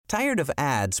Tired of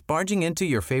ads barging into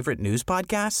your favorite news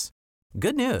podcasts?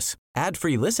 Good news.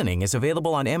 Ad-free listening is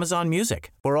available on Amazon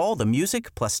Music for all the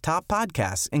music plus top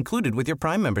podcasts included with your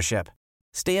Prime membership.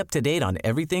 Stay up to date on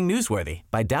everything newsworthy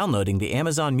by downloading the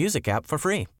Amazon Music app for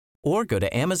free or go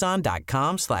to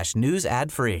amazon.com/news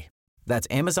ad free. That's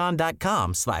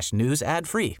amazon.com/news ad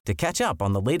free to catch up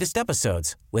on the latest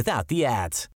episodes without the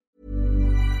ads.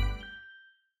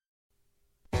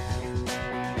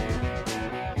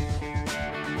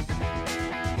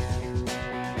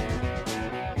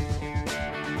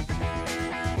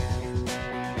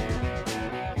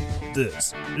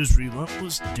 This is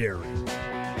Relentless Daring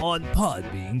on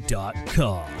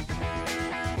Podbean.com.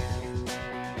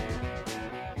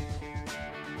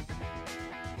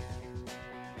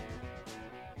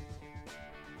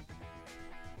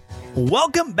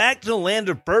 Welcome back to the land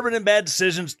of bourbon and bad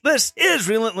decisions. This is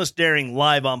Relentless Daring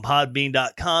live on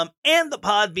Podbean.com and the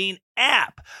Podbean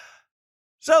app.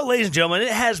 So, ladies and gentlemen,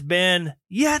 it has been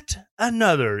yet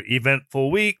another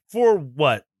eventful week for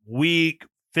week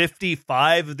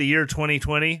 55 of the year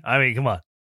 2020. I mean, come on,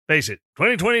 face it,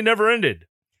 2020 never ended.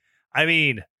 I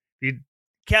mean, if you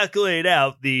calculate it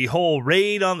out, the whole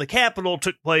raid on the Capitol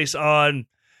took place on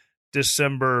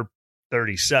December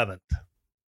 37th.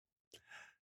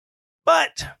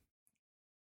 But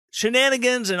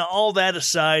shenanigans and all that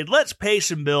aside, let's pay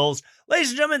some bills. Ladies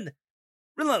and gentlemen,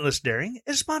 Relentless Daring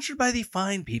is sponsored by the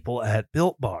fine people at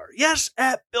Built Bar. Yes,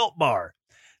 at Built Bar.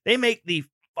 They make the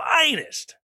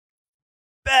finest,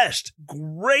 best,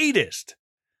 greatest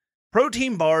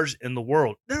protein bars in the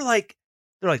world. They're like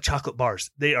chocolate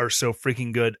bars. They are so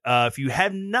freaking good. If you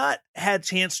have not had a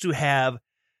chance to have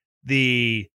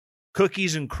the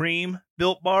cookies and cream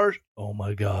Built bars, oh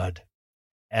my God,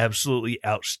 absolutely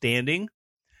outstanding.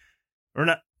 Or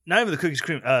not even the cookies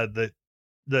and cream,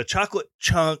 the chocolate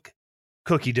chunk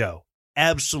cookie dough.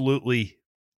 Absolutely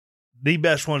the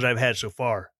best ones I've had so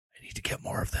far. I need to get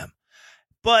more of them.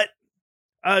 But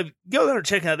go there and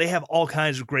check it out. They have all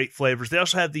kinds of great flavors. They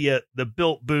also have the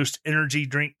Built Boost energy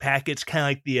drink packets, kind of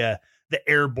like the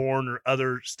Airborne or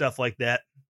other stuff like that.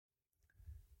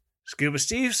 Scuba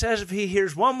Steve says if he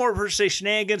hears one more person say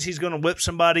shenanigans, he's going to whip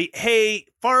somebody. Hey,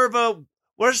 Farva,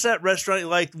 where's that restaurant you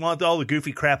like? The one with all the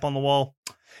goofy crap on the wall?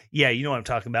 Yeah, you know what I'm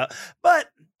talking about. But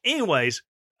anyways,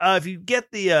 if you get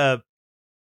the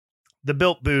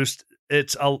Built Boost,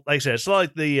 it's like I said, it's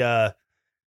like the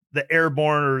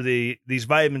Airborne or these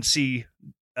vitamin C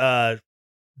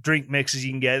drink mixes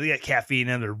you can get. They got caffeine in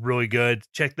them. They're really good.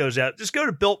 Check those out. Just go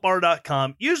to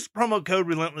BuiltBar.com. Use the promo code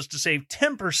Relentless to save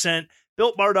 10%.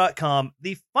 BuiltBar.com,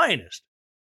 the finest,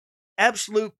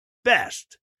 absolute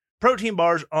best protein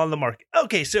bars on the market.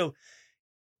 Okay, so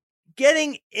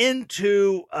getting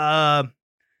into all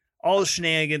the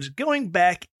shenanigans, going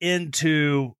back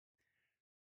into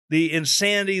the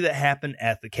insanity that happened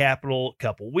at the Capitol a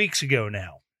couple weeks ago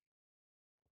now.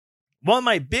 One of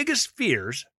my biggest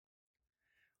fears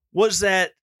was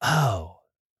that,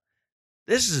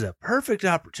 this is a perfect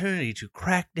opportunity to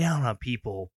crack down on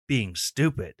people being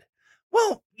stupid.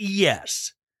 Well,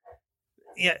 yes.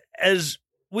 Yeah, as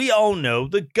we all know,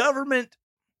 the government,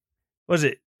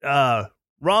 Rahm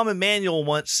Emanuel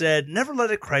once said, never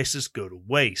let a crisis go to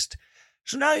waste.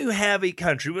 So now you have a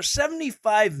country with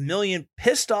 75 million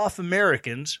pissed off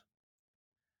Americans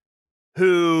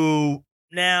who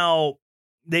now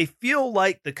they feel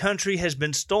like the country has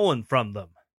been stolen from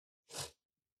them.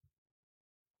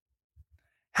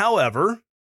 However,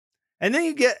 and then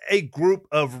you get a group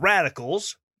of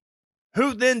radicals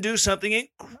who then do something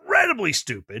incredibly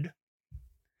stupid,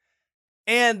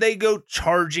 and they go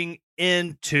charging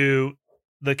into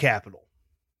the Capitol.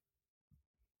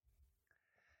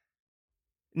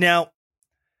 Now,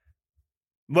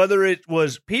 whether it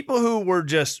was people who were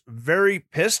just very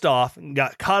pissed off and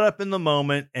got caught up in the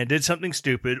moment and did something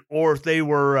stupid, or if they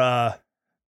were,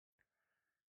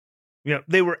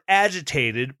 they were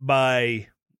agitated by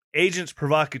agents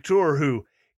provocateur who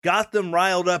got them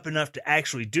riled up enough to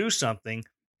actually do something.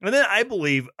 And then I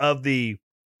believe of the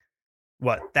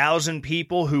 1,000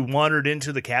 people who wandered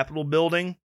into the Capitol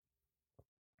building,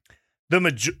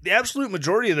 the absolute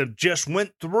majority of them just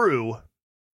went through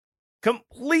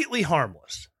completely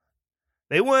harmless.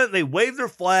 They waved their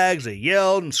flags, they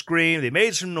yelled and screamed, they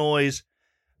made some noise,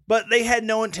 but they had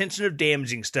no intention of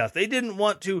damaging stuff. They didn't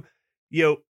want to,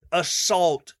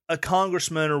 assault a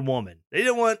congressman or woman. They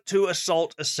didn't want to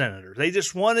assault a senator. They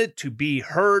just wanted to be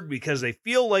heard because they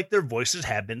feel like their voices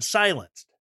have been silenced.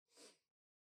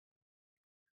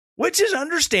 Which is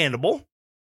understandable.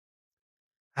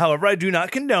 However, I do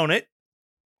not condone it.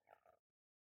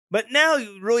 But now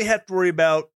you really have to worry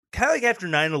about, kind of like after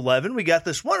 9/11, we got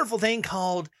this wonderful thing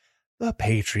called the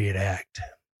Patriot Act.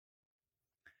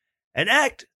 An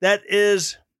act that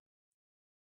is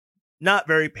not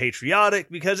very patriotic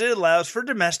because it allows for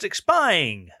domestic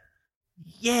spying.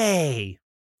 Yay!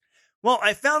 Well,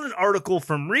 I found an article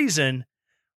from Reason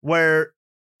where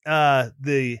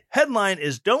the headline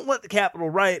is "Don't Let the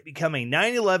Capitol Riot Become a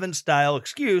 9/11 Style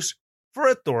Excuse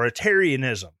for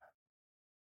Authoritarianism."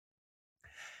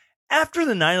 After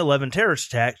the 9/11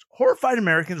 terrorist attacks, horrified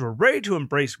Americans were ready to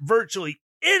embrace virtually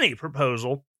any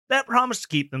proposal that promised to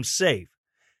keep them safe.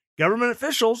 Government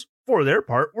officials, for their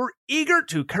part, were eager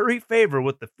to curry favor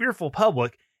with the fearful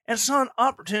public and saw an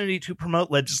opportunity to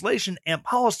promote legislation and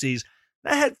policies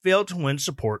that had failed to win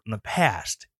support in the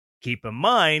past. Keep in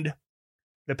mind,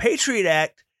 the Patriot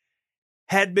Act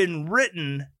had been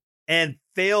written and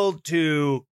failed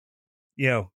to,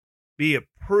 be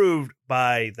approved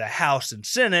by the House and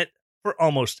Senate for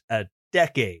almost a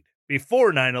decade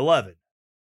before 9/11.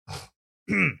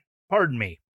 Pardon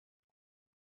me.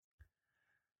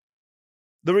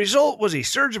 The result was a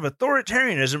surge of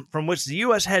authoritarianism from which the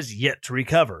U.S. has yet to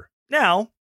recover.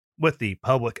 Now, with the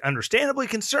public understandably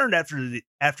concerned after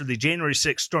the January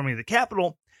 6th storming of the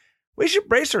Capitol, we should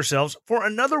brace ourselves for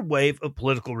another wave of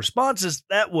political responses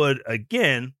that would,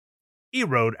 again,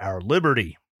 erode our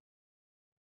liberty.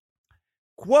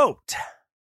 Quote,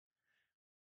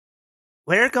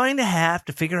 "We're going to have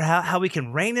to figure out how we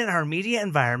can rein in our media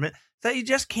environment so that you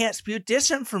just can't spew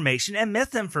disinformation and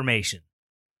misinformation."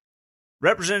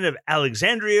 Representative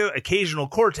Alexandria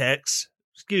Ocasio-Cortez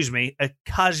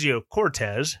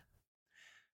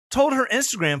told her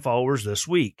Instagram followers this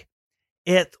week,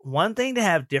 "It's one thing to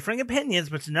have differing opinions,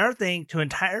 but it's another thing to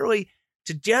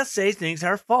just say things that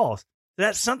are false.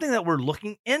 That's something that we're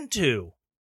looking into."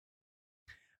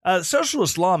 The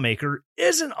socialist lawmaker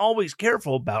isn't always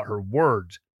careful about her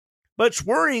words, but it's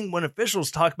worrying when officials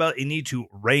talk about a need to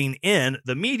rein in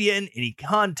the media in any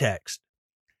context.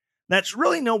 That's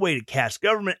really no way to cast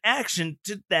government action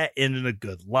to that end in a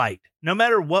good light. No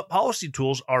matter what policy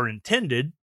tools are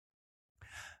intended,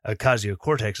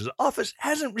 Ocasio-Cortez's office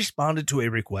hasn't responded to a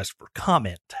request for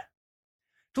comment.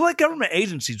 To let government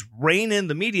agencies rein in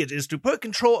the media is to put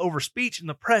control over speech and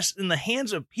the press in the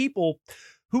hands of people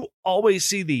who always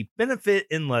see the benefit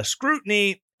in less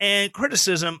scrutiny and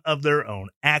criticism of their own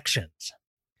actions.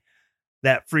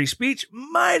 That free speech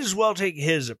might as well take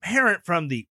his apparent from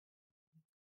the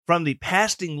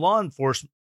pasting law enforcement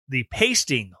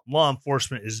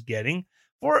is getting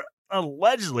for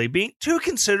allegedly being too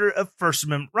considerate of First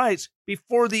Amendment rights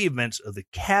before the events of the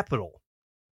Capitol.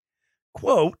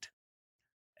 Quote,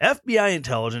 "FBI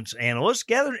intelligence analysts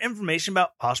gathered information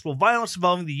about possible violence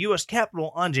involving the U.S.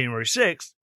 Capitol on January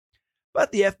 6th,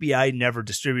 but the FBI never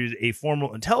distributed a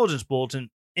formal intelligence bulletin,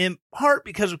 in part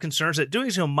because of concerns that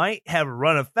doing so might have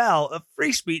run afoul of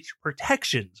free speech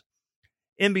protections,"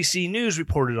 NBC News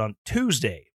reported on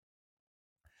Tuesday.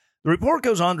 The report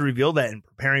goes on to reveal that in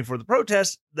preparing for the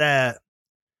protests that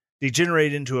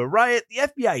degenerated into a riot, the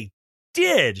FBI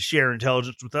did share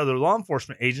intelligence with other law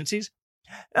enforcement agencies,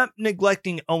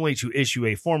 neglecting only to issue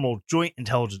a formal joint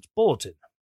intelligence bulletin.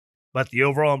 But the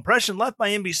overall impression left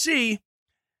by NBC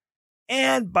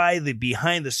and by the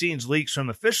behind-the-scenes leaks from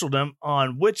officialdom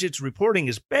on which its reporting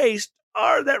is based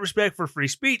are that respect for free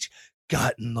speech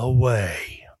got in the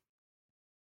way.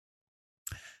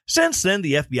 Since then,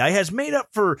 the FBI has made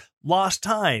up for lost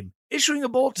time, issuing a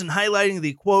bulletin highlighting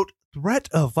the, quote, "threat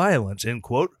of violence," end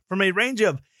quote, from a range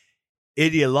of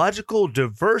ideological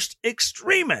diverse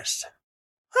extremists.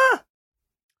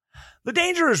 The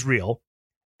danger is real,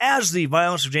 as the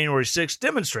violence of January 6th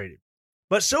demonstrated,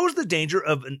 but so is the danger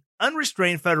of an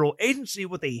unrestrained federal agency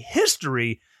with a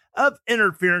history of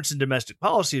interference in domestic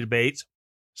policy debates,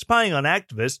 spying on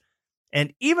activists,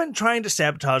 and even trying to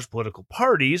sabotage political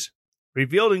parties,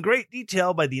 revealed in great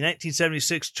detail by the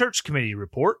 1976 Church Committee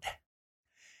report.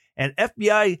 And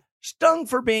FBI, stung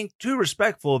for being too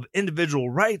respectful of individual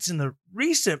rights in the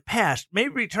recent past, may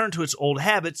return to its old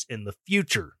habits in the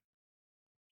future.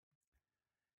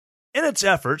 In its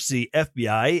efforts, the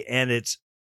FBI and its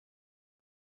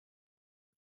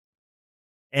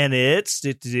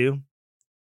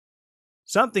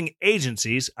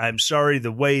agencies, I'm sorry,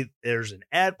 the way there's an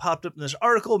ad popped up in this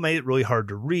article made it really hard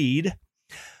to read,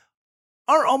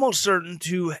 are almost certain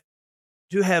to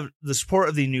have the support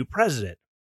of the new president.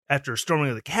 After storming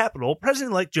of the Capitol,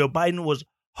 President-elect Joe Biden was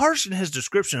harsh in his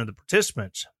description of the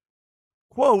participants.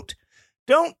 Quote,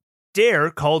 "Don't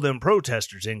dare call them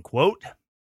protesters," end quote.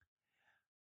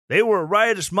 "They were a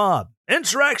riotous mob,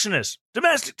 insurrectionists,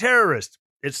 domestic terrorists.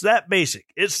 It's that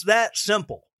basic. It's that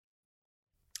simple."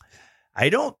 I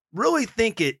don't really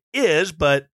think it is,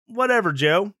 but whatever,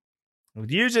 Joe.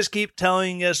 You just keep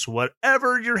telling us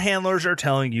whatever your handlers are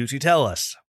telling you to tell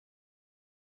us.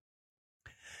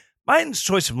 Biden's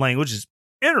choice of language is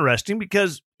interesting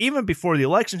because even before the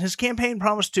election, his campaign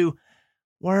promised to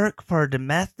work for a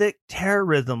domestic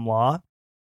terrorism law,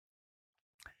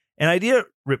 an idea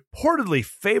reportedly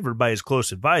favored by his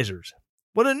close advisors.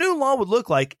 What a new law would look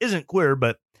like isn't clear,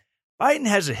 but Biden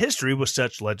has a history with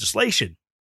such legislation.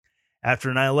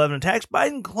 After 9/11 attacks,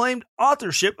 Biden claimed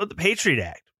authorship of the Patriot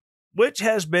Act, which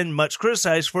has been much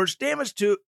criticized for its damage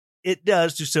it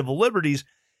does to civil liberties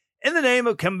in the name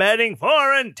of combating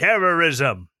foreign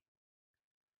terrorism.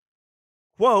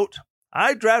 Quote,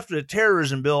 I drafted a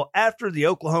terrorism bill after the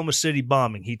Oklahoma City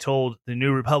bombing, he told the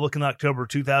New Republic in October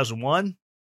 2001.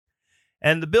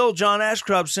 And the bill John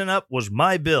Ashcroft sent up was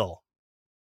my bill.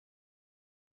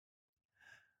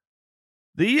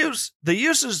 The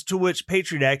uses to which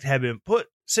Patriot Act have been put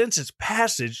since its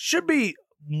passage should be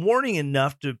warning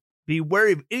enough to be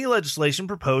wary of any legislation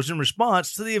proposed in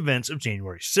response to the events of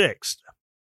January 6th.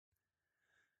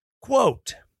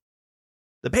 Quote,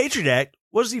 the Patriot Act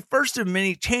was the first of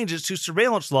many changes to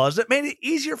surveillance laws that made it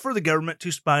easier for the government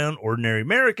to spy on ordinary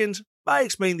Americans by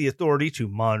expanding the authority to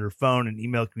monitor phone and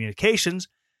email communications,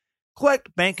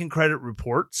 collect bank and credit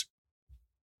reports,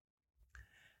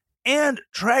 and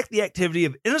track the activity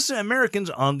of innocent Americans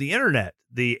on the internet,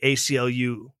 the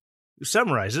ACLU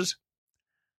summarizes.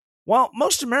 While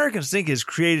most Americans think it is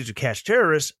created to catch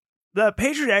terrorists, the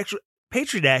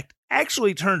Patriot Act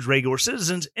actually turns regular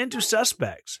citizens into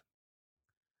suspects.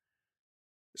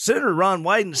 Senator Ron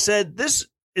Wyden said this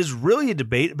is really a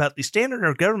debate about the standard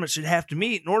our government should have to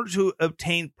meet in order to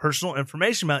obtain personal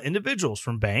information about individuals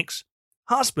from banks,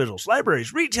 hospitals,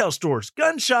 libraries, retail stores,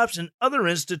 gun shops, and other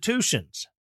institutions.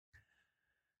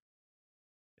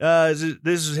 This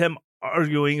is him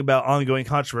arguing about ongoing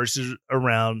controversies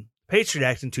around Patriot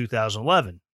Act in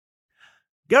 2011.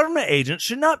 Government agents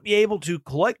should not be able to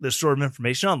collect this sort of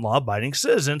information on law-abiding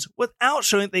citizens without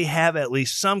showing that they have at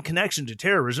least some connection to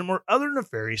terrorism or other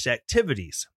nefarious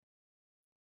activities.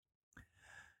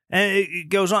 And it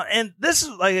goes on. And this is,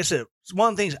 like I said, it's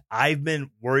one of the things I've been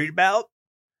worried about.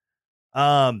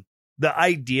 The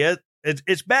idea,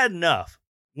 it's bad enough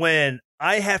when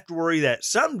I have to worry that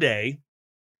someday,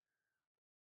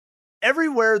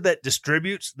 everywhere that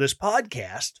distributes this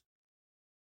podcast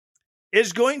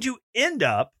is going to end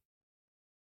up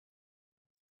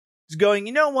going,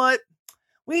 you know what?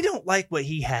 We don't like what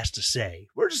he has to say.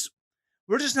 We're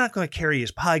just not going to carry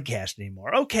his podcast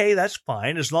anymore. Okay, that's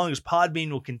fine. As long as Podbean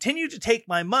will continue to take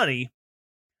my money,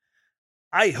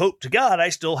 I hope to God I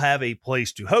still have a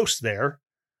place to host there.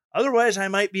 Otherwise, I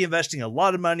might be investing a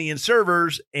lot of money in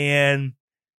servers and,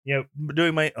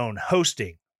 doing my own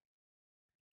hosting.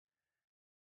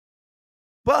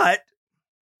 But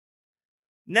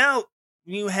now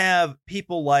you have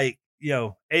people like,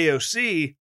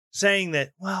 AOC saying that,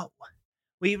 well,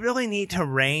 we really need to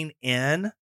rein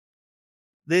in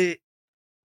the,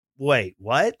 wait,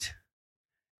 what?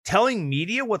 Telling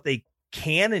media what they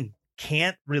can and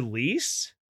can't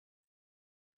release?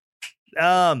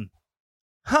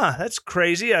 That's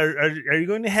crazy. Are you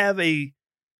going to have what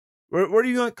are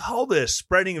you going to call this?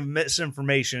 Spreading of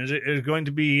misinformation? Is it going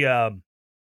to be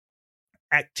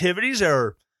activities that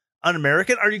are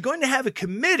un-American? Are you going to have a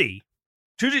committee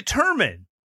to determine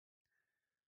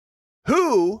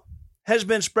who has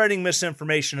been spreading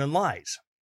misinformation and lies?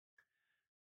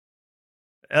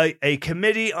 A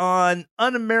committee on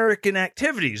un-American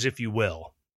activities, if you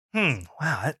will. Wow,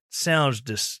 that sounds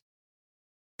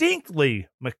distinctly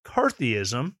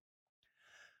McCarthyism.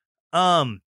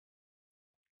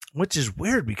 Which is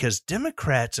weird because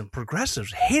Democrats and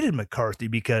progressives hated McCarthy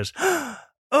because,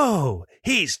 oh,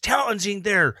 he's challenging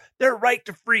their right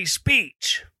to free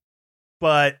speech.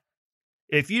 But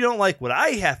if you don't like what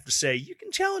I have to say, you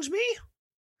can challenge me?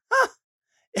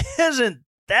 Isn't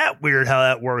that weird how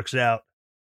that works out?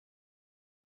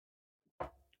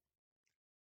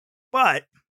 But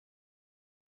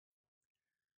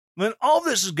when all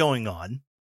this is going on,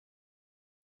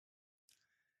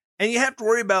 and you have to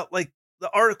worry about, like the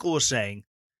article was saying,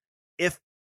 if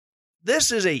this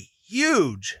is a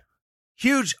huge,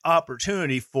 huge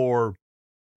opportunity for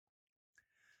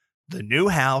the new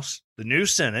House, the new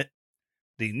Senate,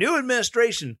 the new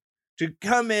administration to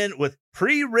come in with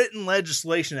pre-written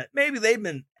legislation that maybe they've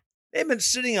been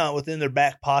sitting on within their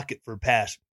back pocket for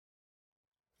past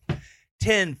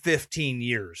 10, 15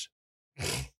 years.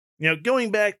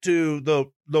 Going back to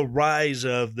the rise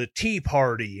of the Tea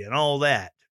Party and all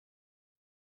that.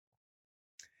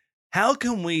 How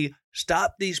can we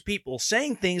stop these people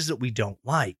saying things that we don't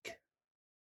like?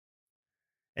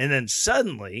 And then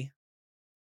suddenly,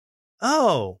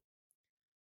 oh,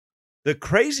 The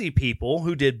crazy people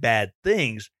who did bad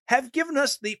things have given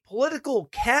us the political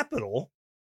capital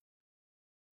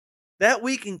that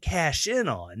we can cash in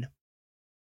on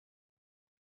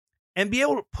and be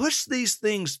able to push these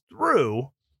things through,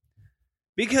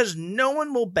 because no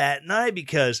one will bat an eye,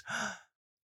 because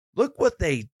look what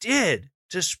they did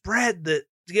to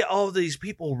get all of these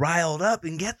people riled up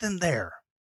and get them there.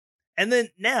 And then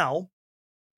now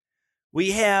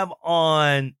we have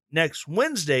on next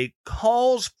Wednesday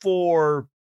calls for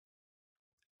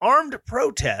armed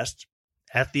protests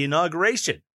at the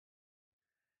inauguration,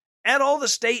 at all the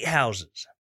state houses.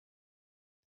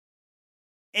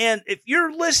 And if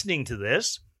you're listening to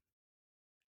this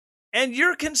and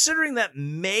you're considering that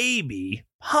maybe,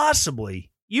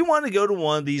 possibly, you want to go to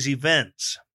one of these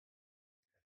events,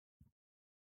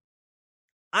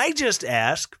 I just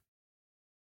ask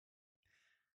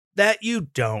that you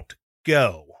don't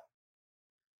go.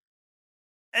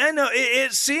 And I know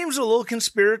it seems a little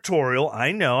conspiratorial.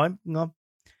 I know I'm going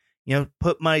to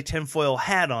put my tinfoil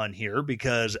hat on here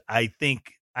because I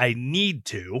think I need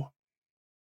to.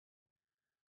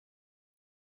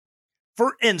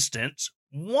 For instance,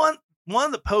 one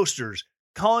of the posters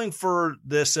calling for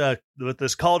this with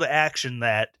this call to action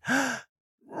that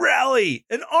rally,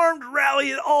 an armed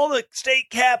rally at all the state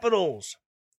capitals,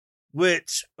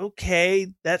 which, okay,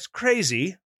 that's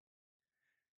crazy,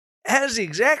 has the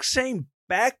exact same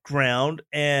background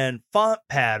and font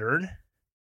pattern,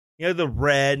 the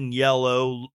red and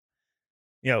yellow,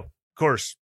 of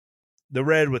course, the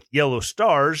red with yellow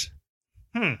stars.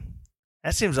 That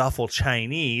seems awful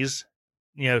Chinese,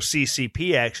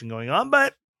 CCP action going on.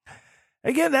 But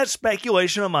again, that's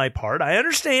speculation on my part. I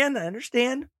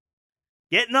understand.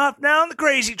 Getting off now on the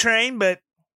crazy train, but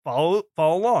follow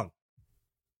along.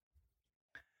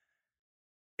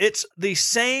 It's the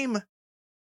same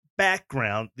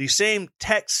background, the same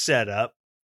text setup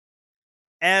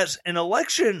as an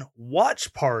election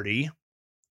watch party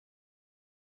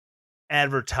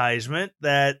advertisement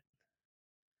that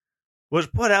was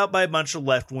put out by a bunch of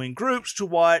left-wing groups to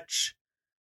watch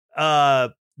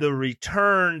the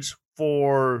returns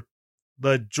for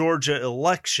the Georgia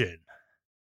election.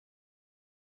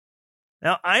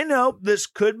 Now, I know this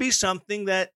could be something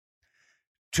that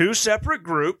two separate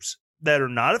groups that are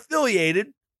not affiliated,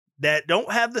 that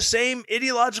don't have the same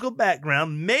ideological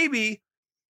background, maybe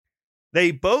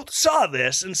they both saw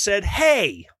this and said,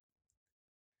 hey,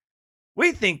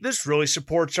 we think this really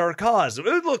supports our cause. It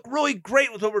would look really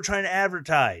great with what we're trying to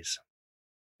advertise.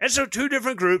 And so two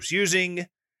different groups using,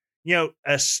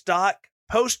 a stock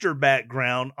poster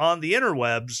background on the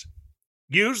interwebs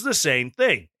use the same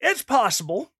thing. It's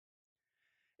possible.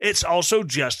 It's also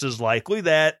just as likely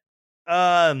that,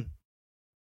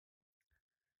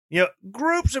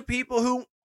 groups of people who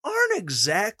aren't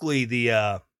exactly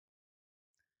the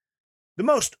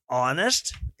most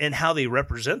honest in how they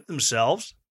represent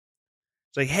themselves.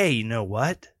 It's like, hey, you know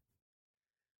what?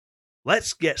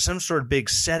 Let's get some sort of big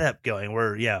setup going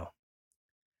where,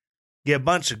 get a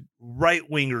bunch of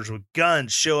right-wingers with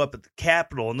guns show up at the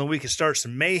Capitol, and then we can start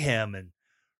some mayhem and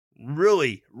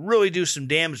really, really do some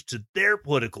damage to their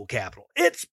political capital.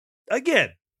 It's,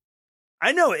 again,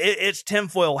 I know it's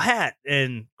tinfoil hat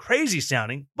and crazy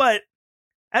sounding, but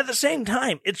at the same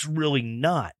time, it's really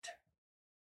not.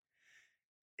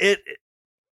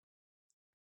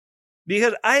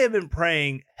 Because I have been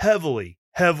praying heavily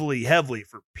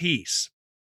for peace.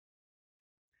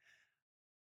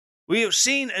 We have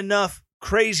seen enough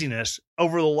craziness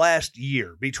over the last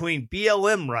year between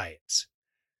BLM riots,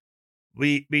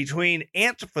 between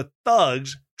Antifa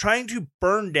thugs trying to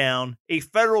burn down a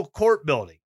federal court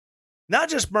building. Not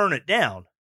just burn it down,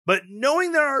 but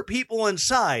knowing there are people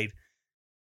inside,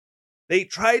 they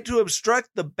tried to obstruct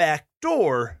the back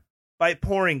door by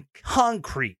pouring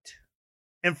concrete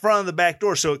in front of the back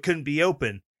door so it couldn't be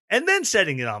open, and then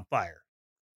setting it on fire.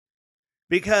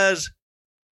 Because,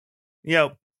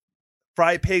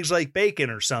 fry pigs like bacon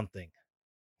or something.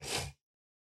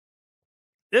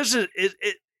 It's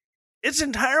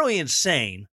entirely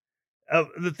insane of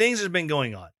the things that have been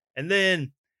going on. And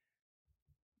then,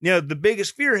 the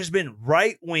biggest fear has been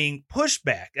right-wing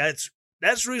pushback. That's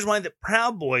the reason why the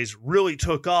Proud Boys really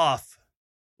took off,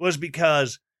 was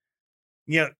because,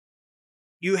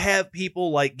 you have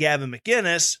people like Gavin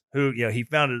McInnes, who, he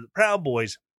founded the Proud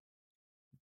Boys,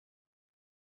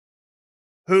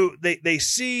 who they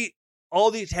see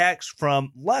all the attacks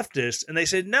from leftists, and they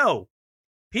said, no,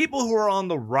 people who are on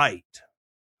the right,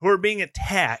 who are being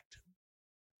attacked,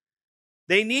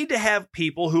 they need to have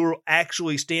people who will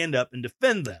actually stand up and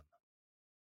defend them.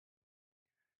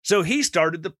 So he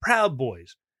started the Proud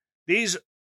Boys. These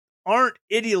aren't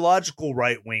ideological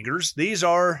right-wingers. These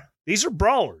are These are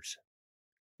brawlers.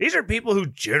 These are people who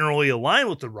generally align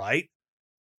with the right,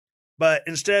 but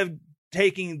instead of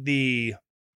taking the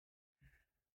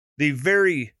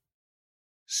very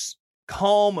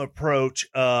calm approach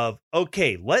of,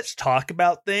 okay, let's talk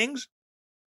about things.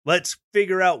 Let's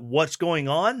figure out what's going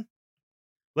on.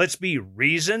 Let's be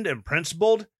reasoned and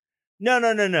principled.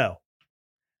 No.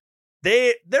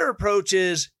 Their approach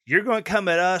is, you're going to come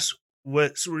at us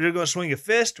you're going to swing a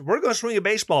fist. We're going to swing a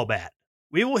baseball bat.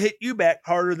 We will hit you back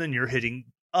harder than you're hitting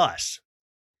us.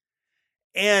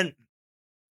 And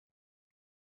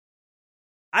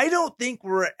I don't think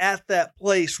we're at that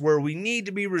place where we need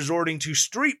to be resorting to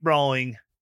street brawling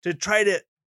to try to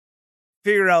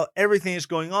figure out everything that's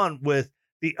going on with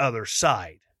the other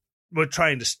side. We're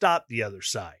trying to stop the other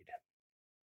side.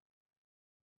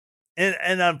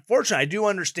 And unfortunately, I do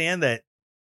understand that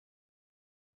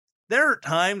there are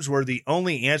times where the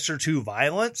only answer to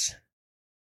violence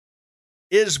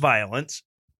is violence,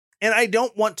 and I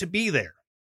don't want to be there.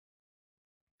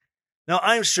 Now,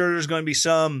 I'm sure there's going to be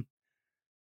some,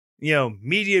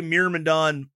 media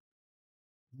myrmidon,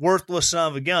 worthless son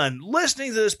of a gun listening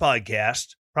to this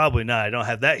podcast. Probably not. I don't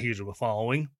have that huge of a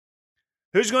following.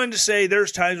 Who's going to say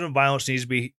there's times when violence needs to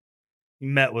be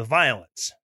met with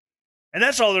violence? And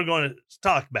that's all they're going to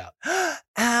talk about.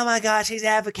 Oh my gosh, he's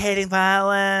advocating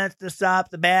violence to stop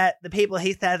the people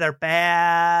he said are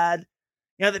bad.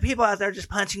 The people out there just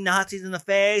punching Nazis in the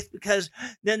face because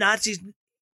the Nazis,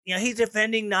 he's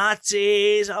defending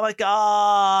Nazis. Oh my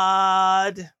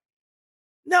God.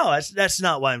 No, that's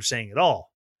not what I'm saying at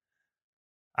all.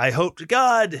 I hope to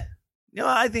God,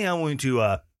 I think I'm going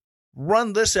to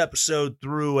run this episode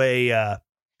through a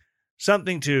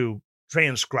something to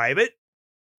transcribe it.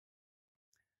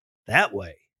 That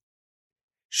way,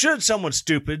 should someone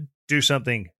stupid do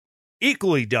something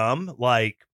equally dumb,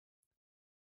 like,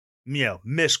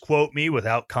 misquote me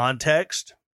without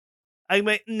context, I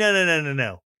mean,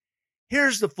 no.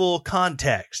 Here's the full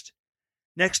context.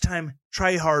 Next time,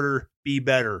 try harder, be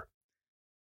better.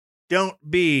 Don't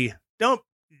be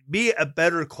a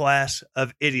better class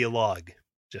of ideologue.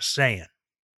 Just saying.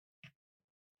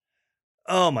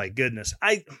 Oh my goodness.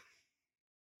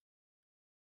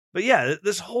 But yeah,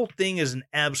 this whole thing is an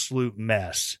absolute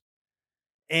mess.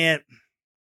 And,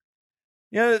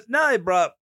 now I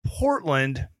brought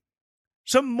Portland,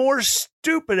 some more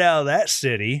stupid out of that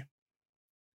city.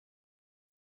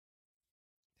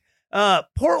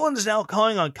 Portland is now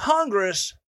calling on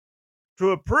Congress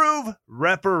to approve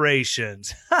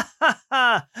reparations.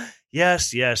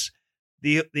 Yes.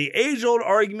 The age-old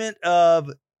argument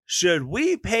of, should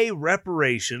we pay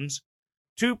reparations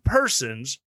to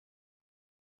persons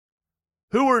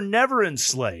who were never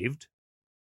enslaved,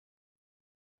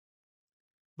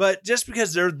 but just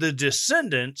because they're the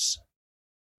descendants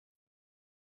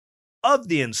of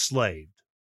the enslaved,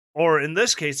 or in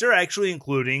this case, they're actually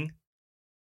including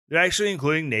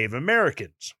Native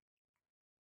Americans.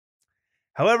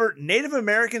 However, Native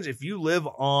Americans, if you live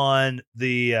on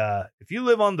the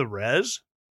res,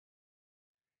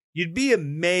 you'd be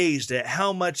amazed at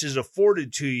how much is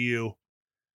afforded to you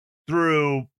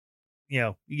through,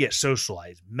 you get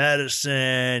socialized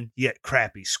medicine, you get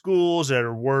crappy schools that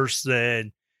are worse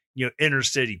than, inner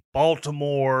city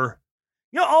Baltimore,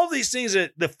 all these things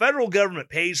that the federal government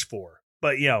pays for.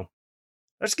 But,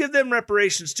 let's give them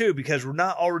reparations too, because we're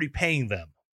not already paying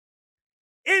them.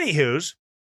 Anywho's,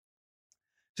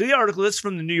 to the article, it's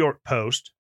from the New York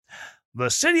Post. The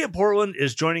city of Portland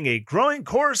is joining a growing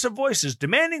chorus of voices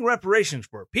demanding reparations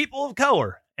for people of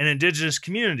color and indigenous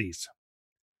communities.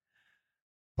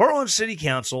 Portland City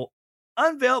Council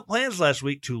unveiled plans last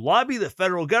week to lobby the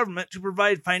federal government to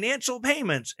provide financial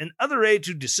payments and other aid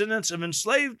to descendants of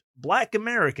enslaved Black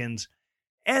Americans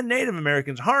and Native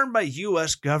Americans harmed by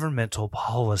U.S. governmental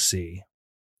policy.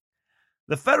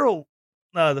 The federal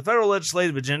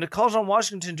legislative agenda calls on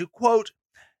Washington to, quote,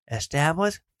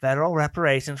 establish federal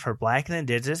reparations for Black and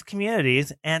indigenous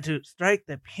communities and to strike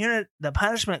the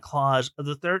punishment clause of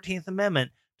the 13th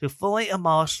Amendment to fully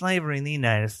abolish slavery in the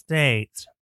United States.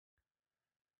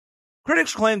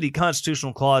 Critics claim the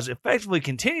constitutional clause effectively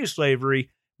continues slavery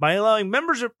by allowing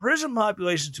members of prison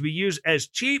populations to be used as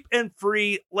cheap and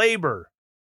free labor.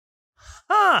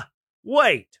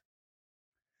 Wait.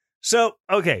 So,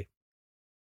 okay.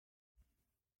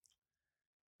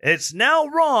 It's now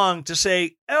wrong to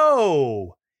say,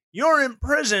 oh, you're in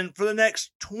prison for the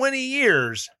next 20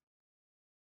 years.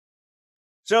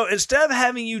 So instead of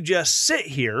having you just sit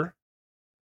here,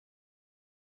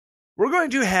 we're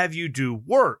going to have you do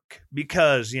work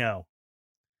because,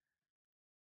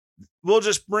 we'll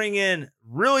just bring in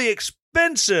really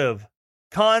expensive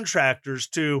contractors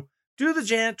to do the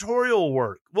janitorial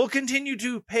work. We'll continue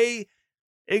to pay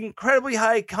incredibly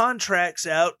high contracts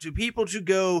out to people to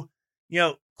go,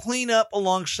 clean up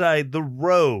alongside the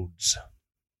roads.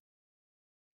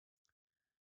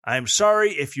 I'm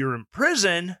sorry if you're in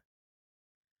prison.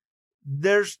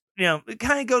 There's, it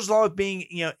kind of goes along with being,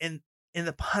 in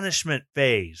the punishment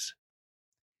phase.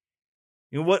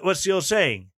 What's the old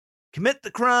saying? Commit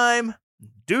the crime,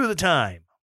 do the time.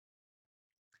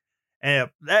 And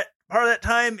if that part of that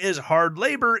time is hard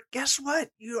labor, guess what?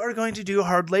 You are going to do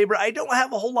hard labor. I don't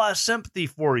have a whole lot of sympathy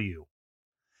for you.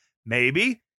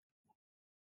 Maybe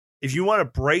if you want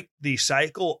to break the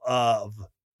cycle of,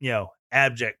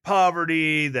 abject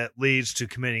poverty that leads to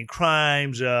committing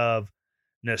crimes of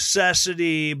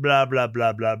necessity, blah, blah,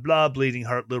 blah, blah, blah, bleeding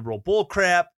heart liberal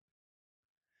bullcrap,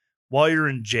 while you're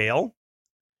in jail,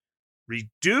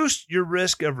 reduce your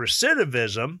risk of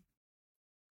recidivism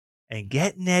and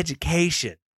get an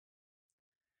education.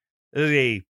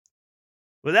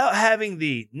 Without having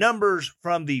the numbers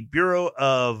from the Bureau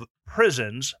of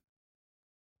Prisons,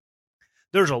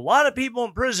 there's a lot of people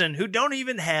in prison who don't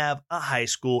even have a high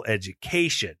school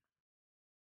education.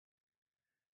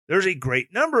 There's a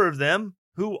great number of them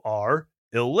who are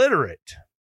illiterate.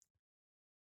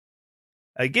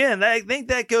 Again, I think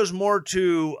that goes more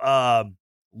to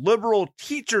liberal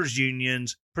teachers'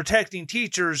 unions protecting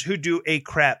teachers who do a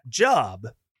crap job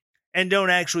and don't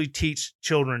actually teach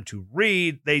children to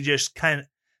read. They just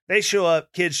they show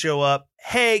up, kids show up.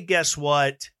 Hey, guess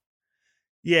what?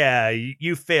 Yeah,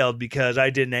 you failed because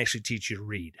I didn't actually teach you to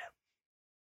read.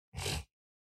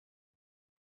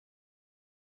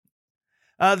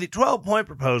 The 12-point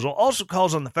proposal also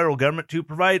calls on the federal government to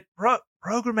provide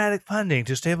programmatic funding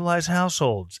to stabilize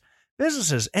households,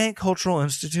 businesses, and cultural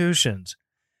institutions,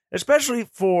 especially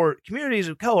for communities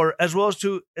of color, as well as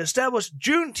to establish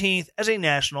Juneteenth as a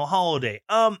national holiday.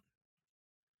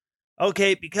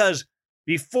 Okay, because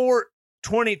before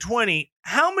 2020,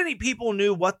 how many people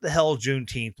knew what the hell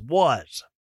Juneteenth was?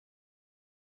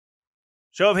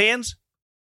 Show of hands?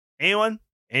 Anyone?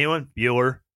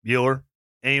 Bueller?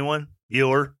 Anyone?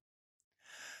 Bueller?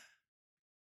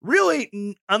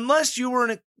 Really, unless you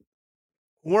were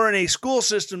in a school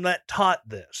system that taught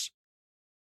this.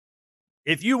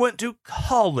 If you went to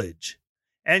college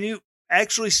and you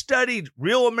actually studied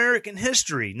real American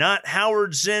history, not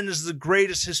Howard Zinn is the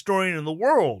greatest historian in the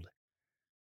world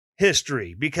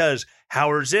history, because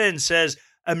Howard Zinn says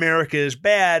America is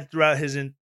bad throughout his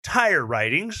entire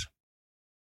writings.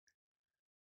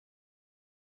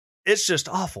 It's just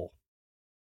awful.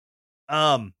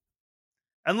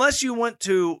 Unless you went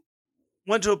to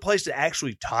a place that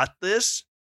actually taught this,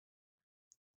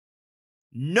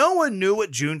 no one knew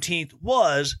what Juneteenth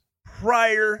was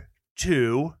prior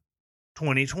to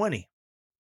 2020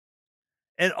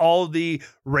 and all the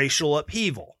racial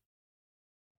upheaval.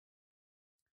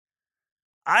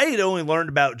 I had only learned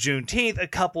about Juneteenth a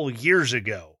couple years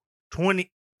ago,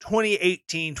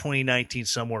 2018, 2019,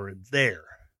 somewhere in there.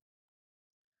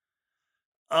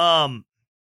 And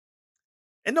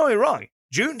don't get me wrong,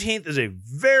 Juneteenth is a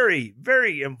very,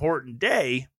 very important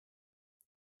day,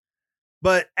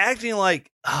 but acting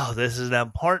like, oh, this is an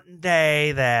important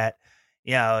day that,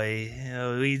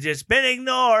 we just been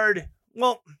ignored.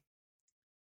 Well,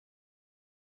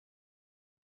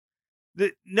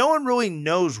 no one really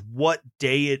knows what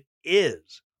day it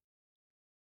is.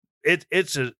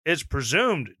 It's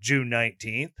presumed June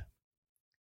 19th.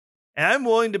 And I'm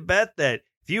willing to bet that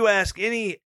if you ask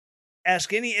any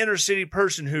inner city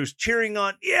person who's cheering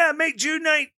on, make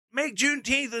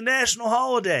Juneteenth a national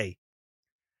holiday,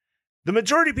 the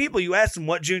majority of people, you ask them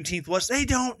what Juneteenth was, they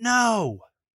don't know.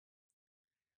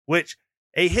 Which,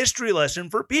 a history lesson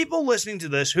for people listening to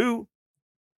this who,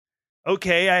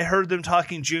 okay, I heard them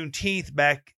talking Juneteenth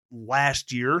back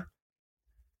last year,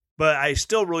 but I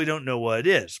still really don't know what it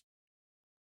is.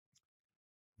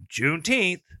 June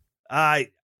 19th,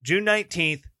 I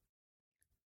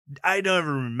don't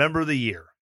even remember the year.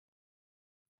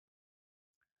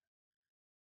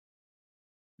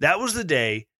 That was the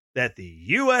day that the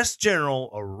U.S.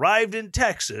 General arrived in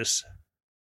Texas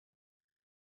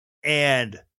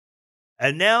and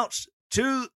announced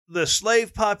to the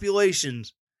slave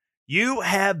populations, you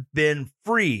have been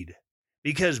freed.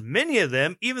 Because many of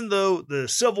them, even though the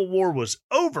Civil War was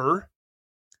over,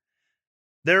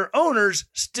 their owners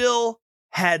still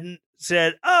hadn't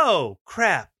said, oh,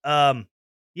 crap.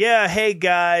 Hey,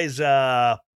 guys,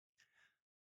 the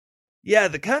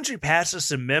country passed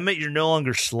this amendment. You're no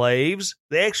longer slaves.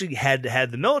 They actually had to have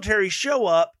the military show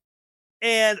up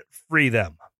and free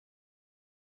them.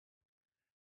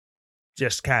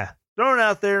 Just kind of thrown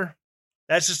out there.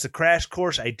 That's just a crash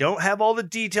course. I don't have all the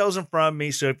details in front of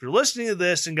me. So if you're listening to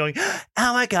this and going, oh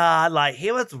my God, like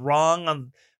he was wrong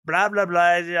on blah, blah,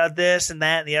 blah, this and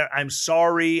that and the other, I'm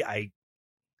sorry.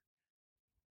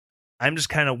 I'm just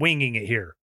kind of winging it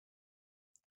here.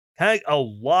 Kind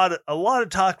of a lot of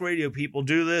talk radio people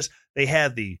do this. They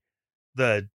have the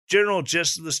general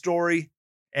gist of the story.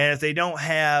 And if they don't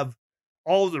have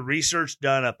all the research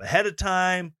done up ahead of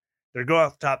time, they're going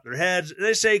off the top of their heads.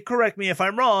 They say, correct me if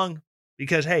I'm wrong,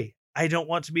 because, hey, I don't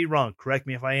want to be wrong. Correct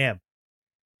me if I am.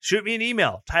 Shoot me an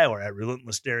email,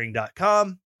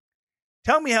 Tyler@relentlessdaring.com.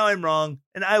 Tell me how I'm wrong,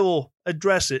 and I will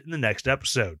address it in the next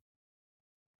episode.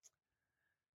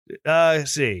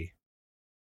 Let's see.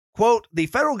 Quote, the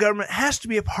federal government has to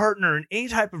be a partner in any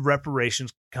type of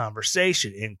reparations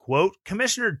conversation, end quote.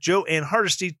 Commissioner Joanne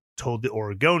Hardesty told the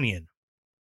Oregonian.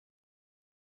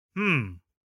 I'm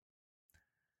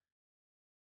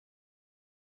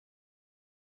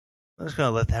just going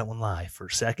to let that one lie for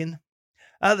a second.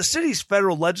 The city's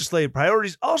federal legislative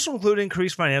priorities also include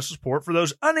increased financial support for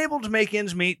those unable to make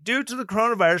ends meet due to the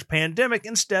coronavirus pandemic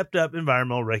and stepped up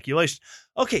environmental regulations.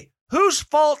 Okay, whose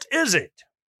fault is it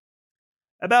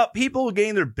about people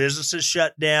getting their businesses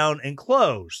shut down and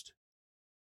closed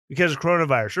because of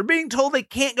coronavirus, or being told they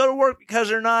can't go to work because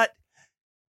they're not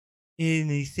an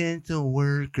essential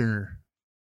worker?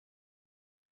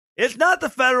 It's not the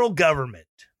federal government.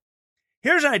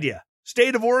 Here's an idea.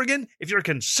 State of Oregon, if you're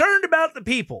concerned about the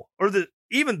people, or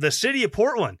even the city of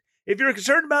Portland, if you're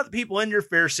concerned about the people in your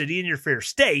fair city, in your fair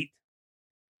state,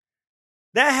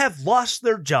 that have lost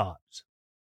their jobs,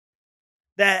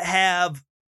 that have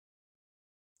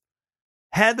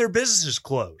had their businesses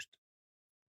closed,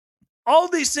 all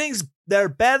these things that are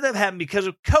bad that have happened because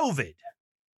of COVID,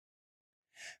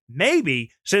 maybe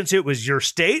since it was your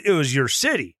state, it was your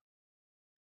city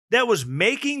that was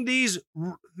making these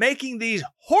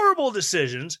horrible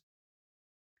decisions,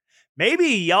 maybe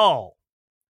y'all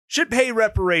should pay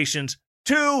reparations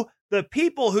to the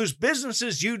people whose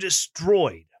businesses you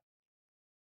destroyed.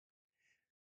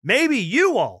 Maybe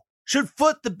you all should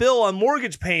foot the bill on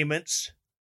mortgage payments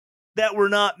that were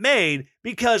not made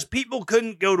because people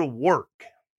couldn't go to work.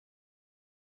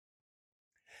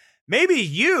 Maybe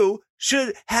you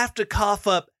should have to cough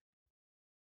up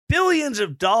billions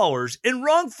of dollars in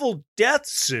wrongful death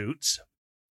suits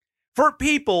for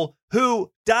people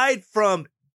who died from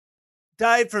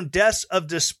deaths of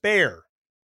despair.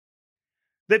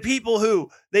 The people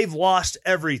who they've lost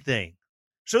everything,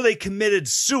 so they committed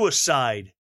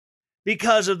suicide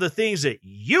because of the things that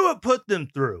you have put them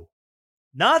through.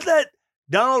 Not that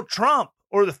Donald Trump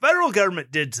or the federal government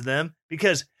did to them,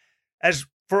 because as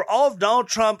for all of Donald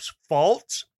Trump's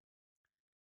faults,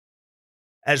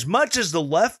 as much as the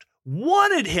left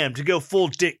wanted him to go full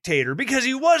dictator because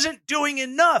he wasn't doing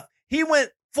enough, he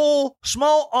went full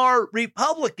small R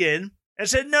Republican and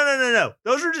said, no.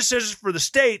 Those are decisions for the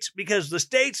states because the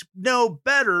states know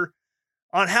better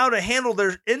on how to handle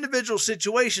their individual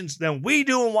situations than we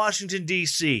do in Washington,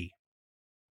 D.C.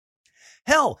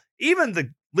 Hell, even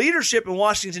the leadership in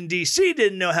Washington, D.C.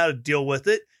 didn't know how to deal with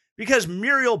it because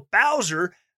Muriel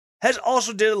Bowser has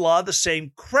also did a lot of the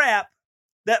same crap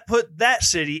that put that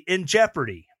city in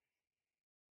jeopardy.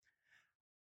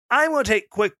 I'm going to take a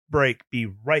quick break. Be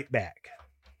right back.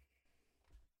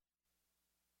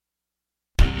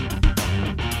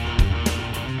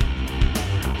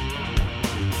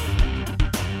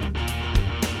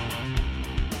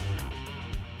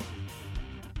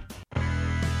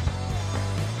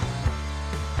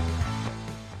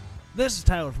 This is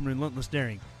Tyler from Relentless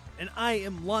Daring, and I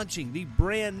am launching the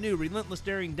brand new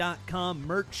RelentlessDaring.com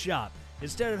merch shop.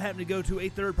 Instead of having to go to a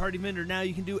third-party vendor, now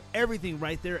you can do everything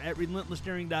right there at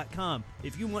RelentlessDaring.com.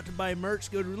 If you want to buy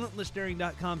merch, go to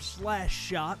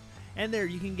RelentlessDaring.com/shop, and there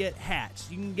you can get hats,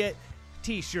 you can get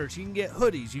t-shirts, you can get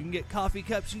hoodies, you can get coffee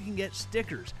cups, you can get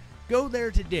stickers. Go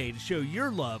there today to show your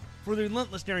love for the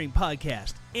Relentless Daring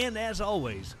podcast, and as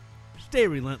always, stay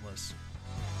relentless.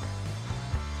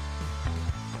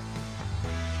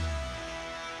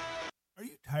 Are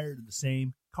you tired of the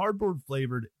same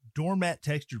cardboard-flavored, doormat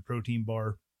textured protein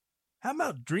bar? How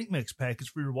about drink mix packets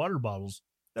for your water bottles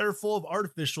that are full of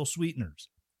artificial sweeteners?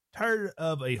 Tired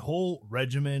of a whole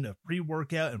regimen of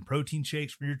pre-workout and protein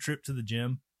shakes for your trip to the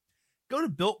gym? Go to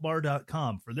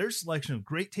BuiltBar.com for their selection of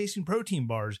great tasting protein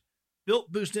bars,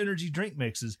 Built Boost Energy drink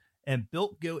mixes, and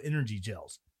Built Go Energy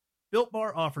gels. Built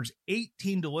Bar offers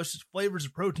 18 delicious flavors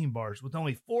of protein bars with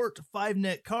only 4 to 5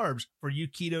 net carbs for you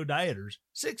keto dieters,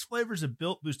 6 flavors of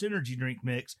Built Boost Energy drink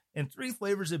mix, and 3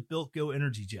 flavors of Built Go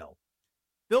Energy gel.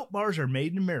 Built Bars are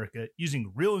made in America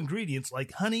using real ingredients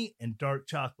like honey and dark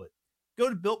chocolate. Go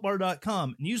to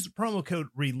BuiltBar.com and use the promo code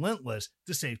RELENTLESS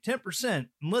to save 10% and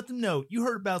let them know you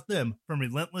heard about them from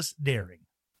Relentless Daring.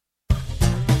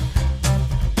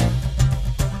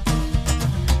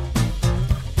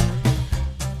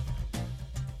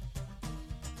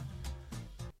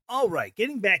 All right,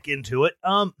 getting back into it.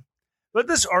 But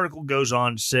this article goes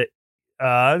on to say,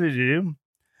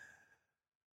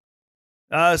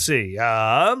 let's see.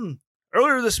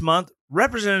 Earlier this month,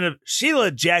 Representative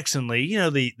Sheila Jackson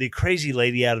Lee, the crazy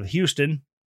lady out of Houston,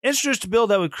 introduced a bill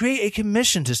that would create a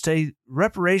commission to study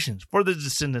reparations for the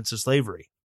descendants of slavery.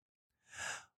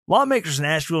 Lawmakers in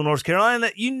Asheville, North Carolina,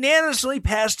 unanimously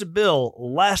passed a bill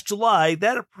last July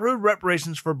that approved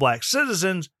reparations for black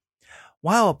citizens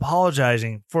while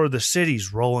apologizing for the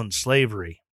city's role in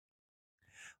slavery.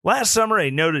 Last summer,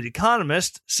 a noted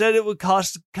economist said it would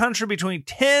cost the country between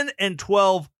 $10 and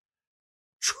 $12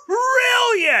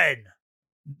 trillion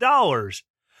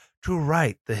to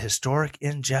right the historic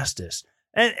injustice.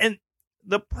 And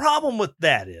the problem with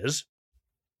that is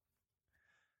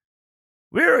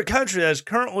we're a country that's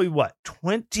currently,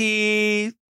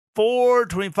 24,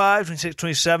 25, 26,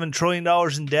 27 trillion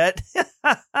dollars in debt?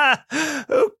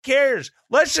 Who cares?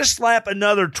 Let's just slap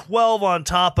another 12 on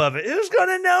top of it. Who's going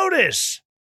to notice?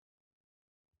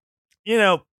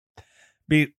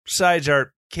 Besides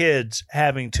our kids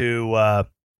having to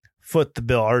foot the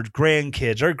bill, our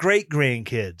grandkids, our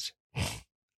great-grandkids,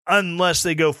 unless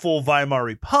they go full Weimar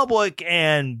Republic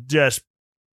and just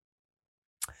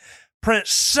print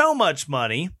so much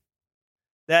money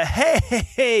that,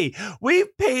 hey,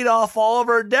 we've paid off all of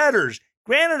our debtors.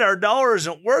 Granted, our dollar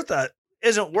isn't worth a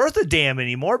damn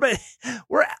anymore, but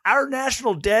our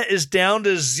national debt is down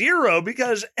to zero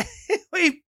because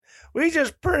we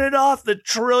just printed off the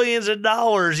trillions of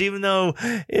dollars, even though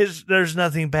there's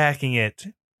nothing backing it.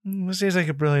 It seems like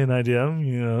a brilliant idea.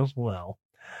 Well,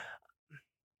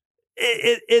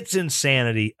 it's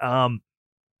insanity.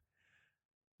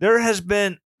 There has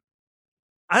been,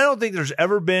 I don't think there's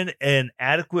ever been an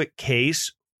adequate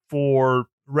case for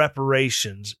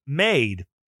reparations made,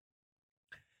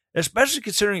 especially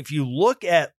considering if you look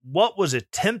at what was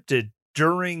attempted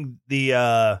during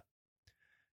the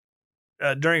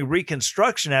during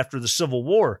Reconstruction after the Civil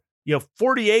War.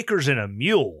 40 acres and a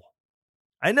mule.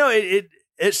 I know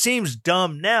it seems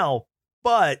dumb now,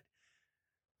 but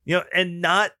and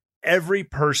not every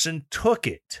person took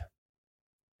it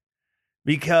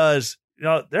because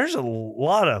there's a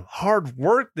lot of hard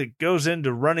work that goes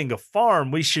into running a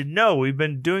farm. We should know we've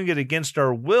been doing it against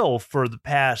our will for the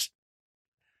past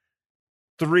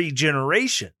 3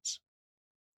 generations.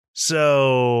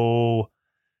 So,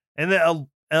 and then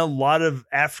a lot of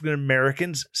African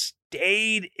Americans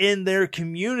stayed in their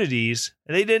communities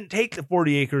and they didn't take the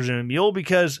 40 acres and a mule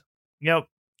because,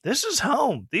 this is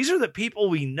home. These are the people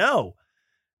we know.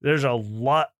 There's a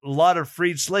lot of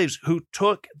freed slaves who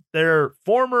took their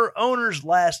former owners'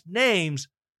 last names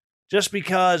just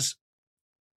because,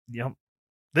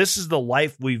 this is the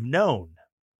life we've known.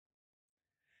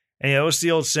 And what's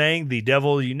the old saying? The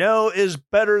devil you know is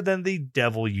better than the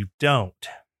devil you don't.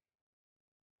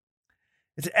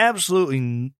 It's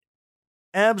absolutely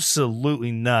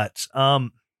nuts.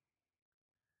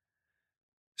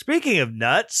 Speaking of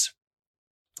nuts,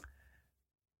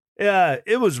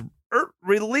 it was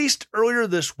released earlier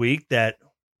this week that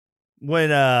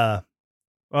when, I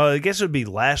guess it would be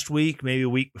last week, maybe a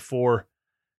week before,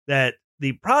 that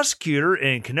the prosecutor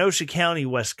in Kenosha County,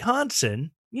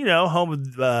 Wisconsin, home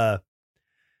of,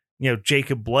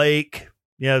 Jacob Blake,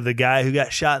 the guy who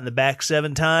got shot in the back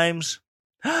 7 times.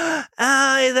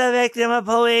 Oh, he's a victim of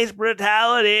police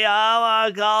brutality. Oh,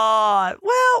 my God.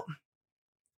 Well,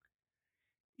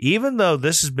 even though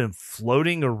this has been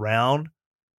floating around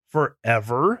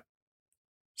forever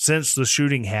since the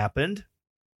shooting happened,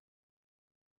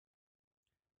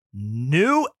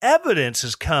 new evidence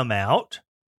has come out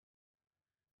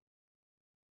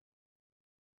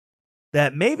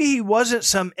that maybe he wasn't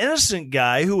some innocent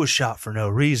guy who was shot for no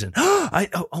reason.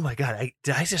 Oh my God.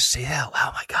 Did I just say that?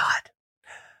 Oh my God.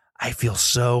 I feel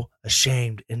so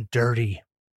ashamed and dirty.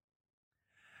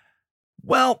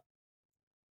 Well,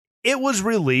 it was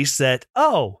released that,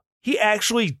 he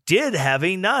actually did have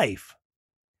a knife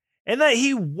and that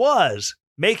he was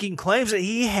making claims that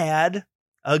he had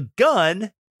a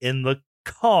gun in the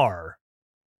car.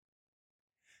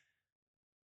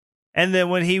 And then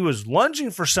when he was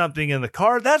lunging for something in the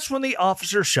car, that's when the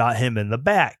officer shot him in the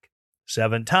back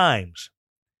 7 times,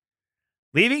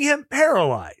 leaving him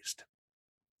paralyzed.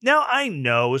 Now, I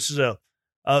know this is a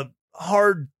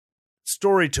hard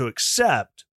story to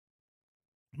accept,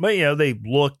 but, they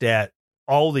looked at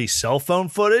all the cell phone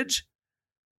footage.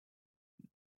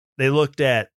 They looked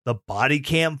at the body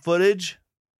cam footage.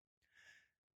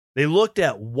 They looked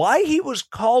at why he was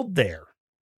called there.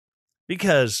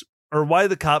 Or why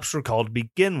the cops were called to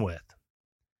begin with.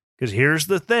 Because here's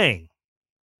the thing.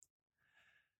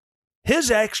 His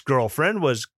ex-girlfriend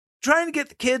was trying to get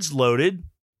the kids loaded.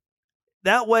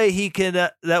 That way she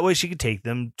could take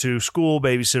them to school,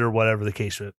 babysitter, whatever the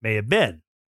case may have been.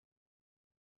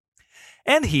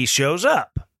 And he shows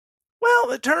up.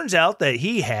 Well, it turns out that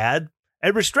he had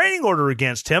a restraining order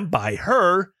against him by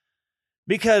her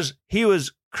because he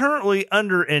was currently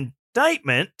under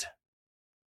indictment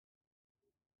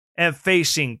and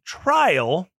facing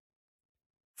trial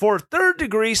for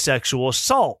third-degree sexual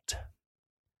assault.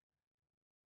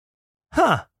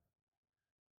 Huh.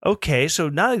 Okay, so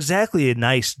not exactly a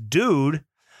nice dude.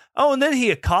 Oh, and then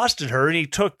he accosted her and he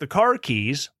took the car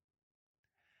keys.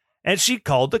 And she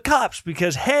called the cops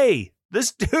because, hey,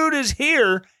 this dude is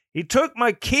here. He took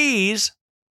my keys.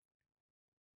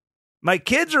 My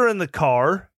kids are in the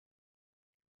car.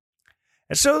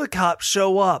 And so the cops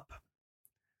show up.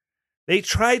 They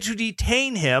try to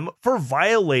detain him for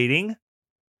violating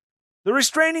the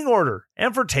restraining order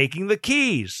and for taking the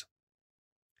keys.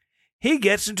 He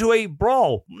gets into a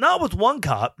brawl, not with one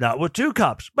cop, not with two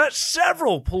cops, but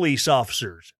several police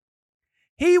officers.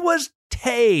 He was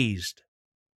tased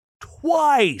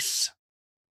twice.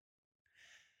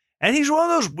 And he's one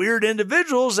of those weird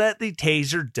individuals that the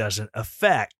taser doesn't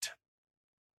affect.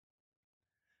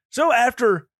 So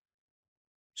after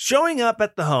showing up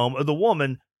at the home of the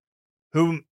woman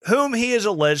whom he is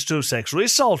alleged to have sexually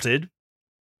assaulted,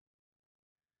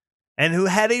 and who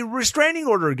had a restraining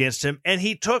order against him, and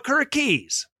he took her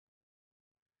keys,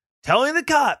 telling the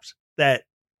cops that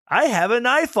I have a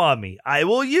knife on me. I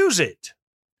will use it.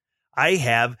 I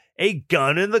have a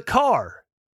gun in the car.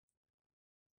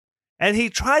 And he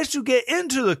tries to get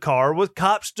into the car with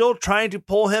cops still trying to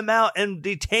pull him out and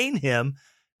detain him,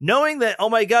 knowing that, oh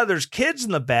my God, there's kids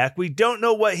in the back. We don't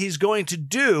know what he's going to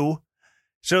do.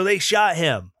 So they shot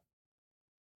him.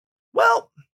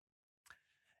 Well,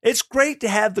 it's great to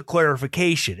have the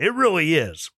clarification. It really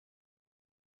is.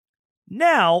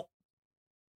 Now,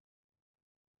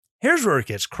 here's where it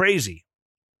gets crazy.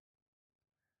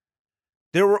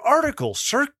 There were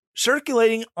articles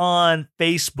circulating on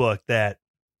Facebook that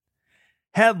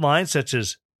had lines such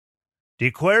as,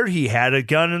 declared he had a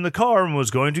gun in the car and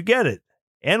was going to get it,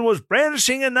 and was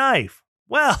brandishing a knife.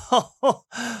 Well,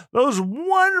 those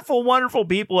wonderful, wonderful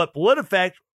people at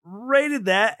PolitiFact rated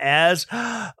that as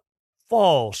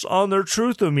false on their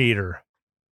truthometer.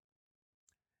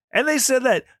 And they said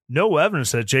that no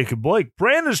evidence that Jacob Blake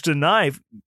brandished a knife,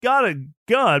 got a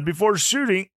gun before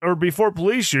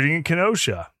police shooting in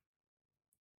Kenosha.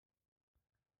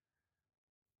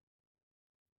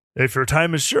 If your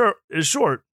time is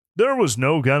short, there was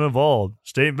no gun involved.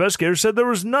 State investigators said there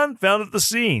was none found at the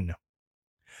scene.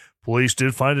 Police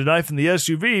did find a knife in the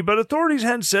SUV, but authorities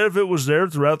hadn't said if it was there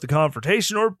throughout the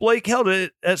confrontation or if Blake held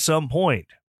it at some point.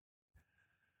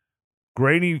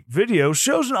 Grainy video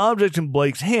shows an object in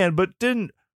Blake's hand, but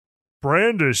didn't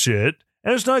brandish it,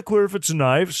 and it's not clear if it's a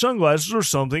knife, sunglasses, or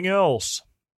something else.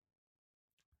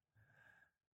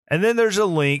 And then there's a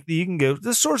link that you can go to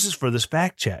the sources for this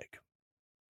fact check.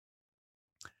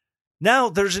 Now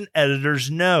there's an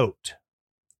editor's note.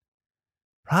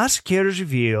 Prosecutors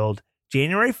revealed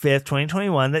January 5th,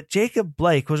 2021, that Jacob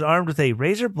Blake was armed with a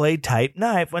razor blade type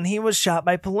knife when he was shot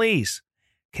by police.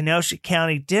 Kenosha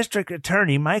County District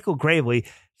Attorney Michael Gravely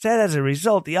said as a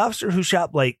result, the officer who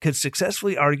shot Blake could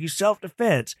successfully argue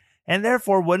self-defense and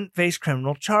therefore wouldn't face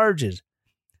criminal charges.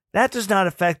 That does not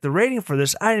affect the rating for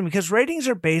this item because ratings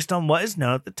are based on what is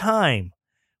known at the time.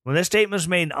 When this statement was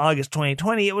made in August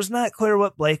 2020, it was not clear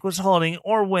what Blake was holding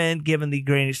or when, given the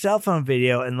grainy cell phone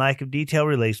video and lack of detail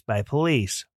released by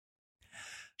police.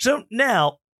 So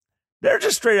now, they're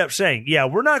just straight up saying, yeah,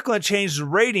 we're not going to change the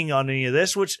rating on any of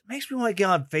this, which makes me want to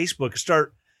get on Facebook and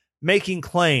start making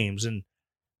claims and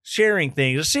sharing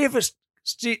things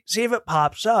to see if it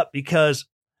pops up, because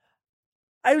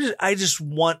I just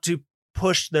want to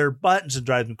push their buttons and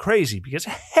drive them crazy because,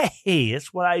 hey,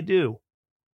 it's what I do.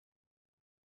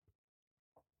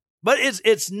 But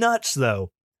it's nuts,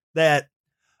 though, that,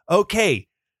 okay,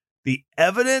 the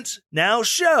evidence now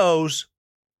shows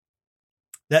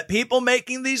that people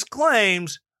making these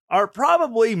claims are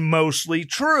probably mostly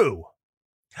true.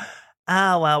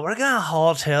 Oh, well, we're going to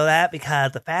hold to that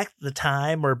because the facts of the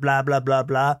time were blah, blah, blah,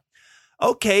 blah.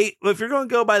 Okay, well, if you're going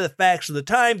to go by the facts of the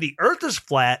time, the earth is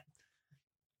flat.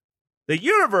 The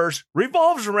universe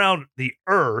revolves around the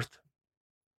earth.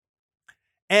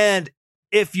 And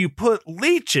if you put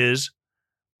leeches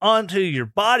onto your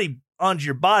body, onto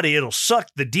your body, it'll suck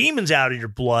the demons out of your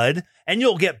blood and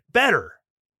you'll get better.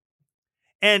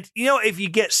 And, if you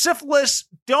get syphilis,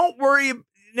 don't worry.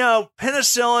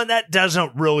 Penicillin, that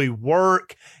doesn't really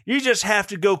work. You just have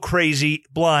to go crazy,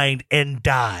 blind, and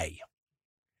die.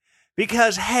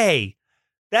 Because, hey,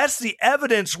 that's the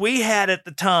evidence we had at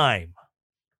the time.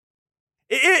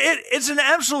 It's an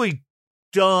absolutely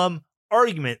dumb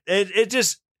argument. It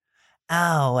just,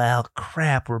 oh, well,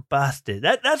 crap, we're busted.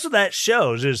 That's what that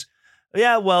shows is,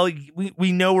 yeah, well,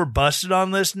 we know we're busted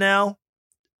on this now,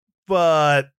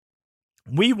 but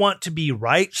we want to be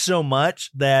right so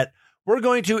much that we're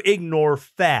going to ignore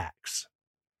facts.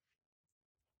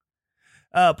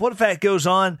 PolitiFact goes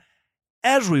on,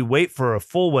 as we wait for a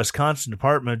full Wisconsin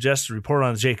Department of Justice report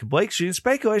on the Jacob Blake shooting,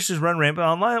 speculations run rampant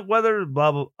online whether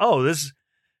blah, blah. Oh, this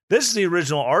is the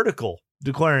original article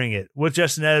declaring it with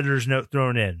just an editor's note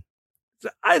thrown in. So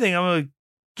I think I'm going to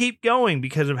keep going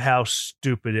because of how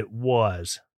stupid it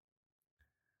was.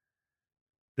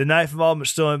 The knife involvement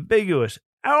is still ambiguous.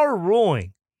 Our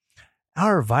ruling,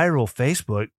 our viral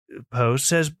Facebook post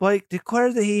says Blake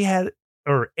declared that he had,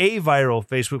 or a viral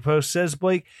Facebook post says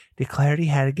Blake declared he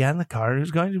had a gun in the car and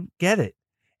was going to get it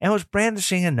and was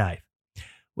brandishing a knife.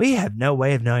 We have no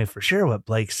way of knowing for sure what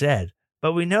Blake said,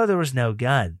 but we know there was no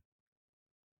gun.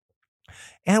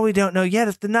 And we don't know yet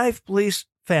if the knife police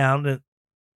found and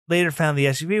later found the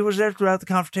SUV was there throughout the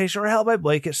confrontation or held by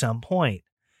Blake at some point.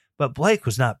 But Blake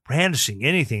was not brandishing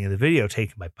anything in the video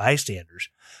taken by bystanders.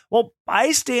 Well,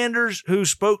 bystanders who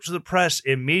spoke to the press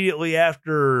immediately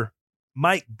after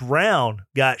Mike Brown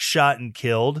got shot and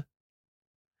killed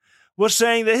was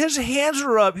saying that his hands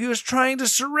were up. He was trying to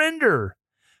surrender.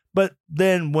 But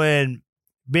then when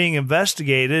being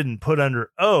investigated and put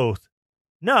under oath,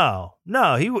 no,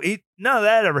 he none of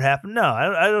that ever happened. No,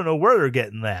 I don't know where they're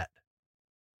getting that.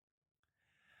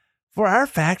 For our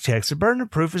fact checks, the burden of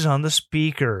proof is on the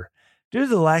speaker. Due to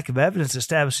the lack of evidence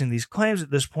establishing these claims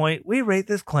at this point, we rate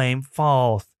this claim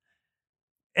false.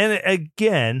 And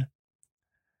again,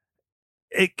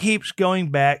 it keeps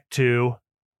going back to,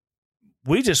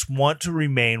 we just want to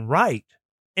remain right.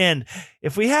 And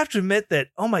if we have to admit that,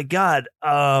 oh my God,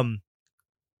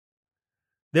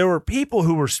 there were people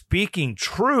who were speaking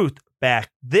truth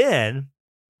back then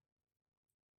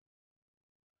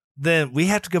we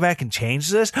have to go back and change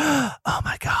this. Oh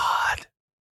my God.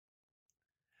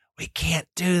 We can't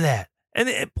do that. And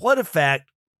PolitiFact,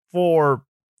 for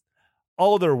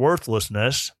all their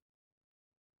worthlessness,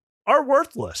 are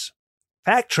worthless.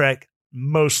 Fact check,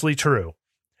 mostly true.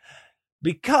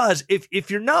 Because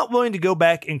if you're not willing to go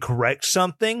back and correct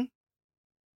something,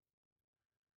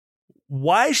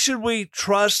 why should we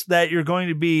trust that you're going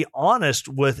to be honest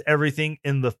with everything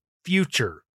in the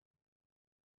future?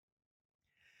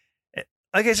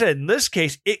 Like I said, in this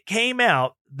case, it came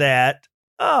out that,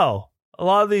 a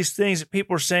lot of these things that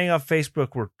people were saying on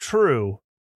Facebook were true.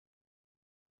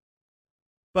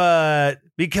 But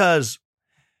because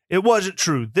it wasn't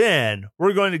true then,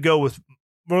 we're going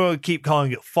to keep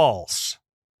calling it false.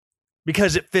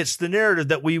 Because it fits the narrative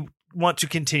that we want to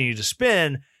continue to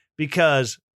spin,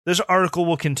 because this article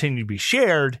will continue to be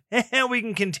shared and we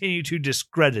can continue to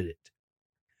discredit it.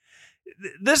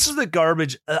 This is the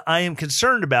garbage I am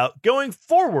concerned about going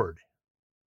forward.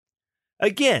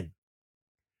 Again,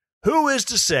 who is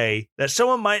to say that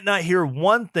someone might not hear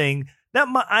one thing that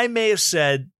I may have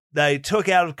said that I took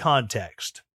out of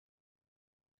context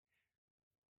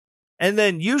and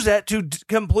then use that to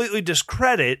completely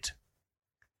discredit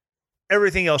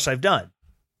everything else I've done,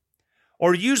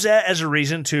 or use that as a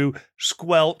reason to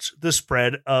squelch the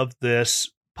spread of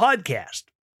this podcast?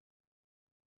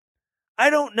 I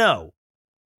don't know.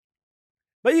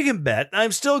 But you can bet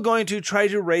I'm still going to try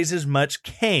to raise as much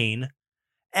cane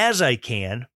as I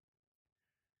can.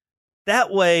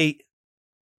 That way,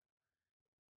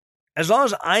 as long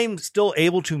as I'm still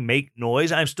able to make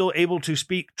noise, I'm still able to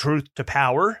speak truth to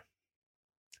power,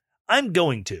 I'm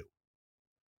going to.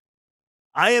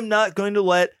 I am not going to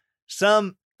let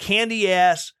some candy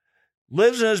ass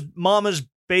lives in his mama's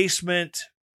basement,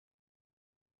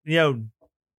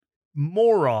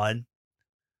 moron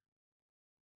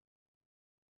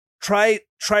try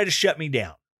to shut me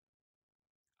down.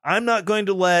 I'm not going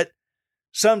to let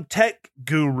some tech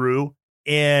guru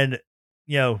in,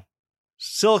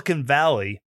 Silicon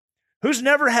Valley, who's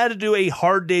never had to do a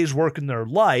hard day's work in their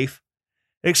life,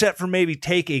 except for maybe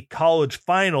take a college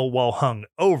final while hung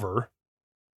over.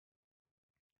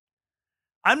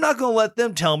 I'm not going to let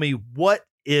them tell me what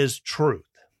is truth.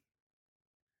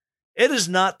 It is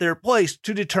not their place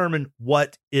to determine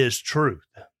what is truth.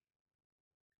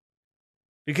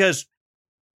 Because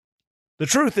the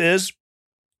truth is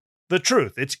the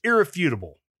truth. It's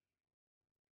irrefutable.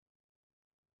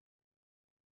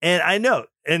 And I know,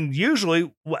 and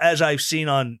usually, as I've seen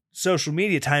on social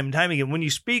media time and time again, when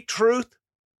you speak truth,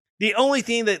 the only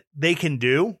thing that they can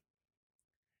do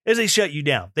is they shut you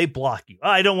down. They block you.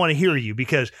 I don't want to hear you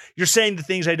because you're saying the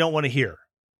things I don't want to hear.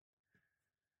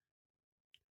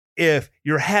 If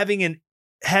you're having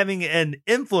an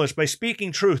influence by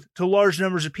speaking truth to large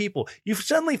numbers of people, you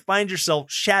suddenly find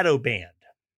yourself shadow banned.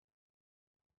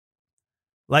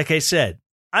 Like I said,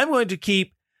 I'm going to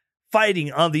keep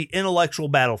fighting on the intellectual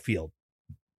battlefield.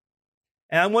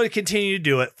 And I'm going to continue to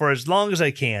do it for as long as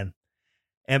I can.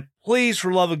 And please,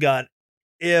 for love of God,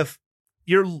 if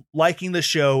you're liking the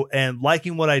show and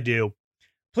liking what I do,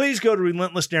 please go to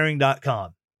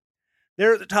relentlessdaring.com.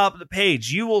 There at the top of the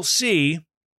page, you will see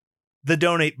the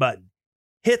donate button.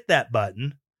 Hit that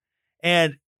button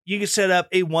and you can set up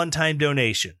a one-time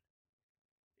donation.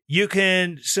 You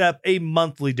can set up a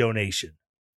monthly donation.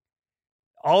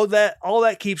 All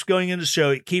that keeps going into the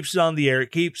show. It keeps it on the air. It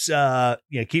keeps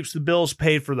keeps the bills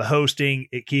paid for the hosting.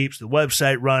 It keeps the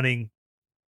website running.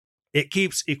 It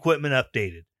keeps equipment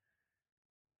updated.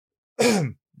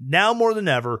 Now more than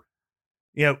ever,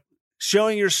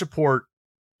 showing your support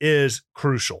is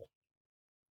crucial.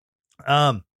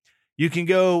 You can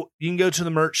go to the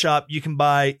merch shop. You can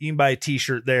buy a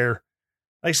t-shirt there.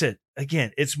 Like I said,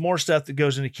 again, it's more stuff that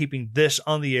goes into keeping this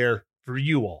on the air for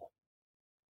you all.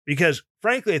 Because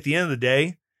frankly, at the end of the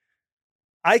day,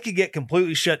 I could get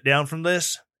completely shut down from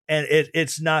this and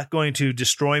it's not going to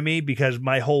destroy me because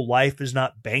my whole life is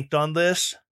not banked on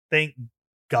this. Thank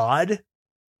God.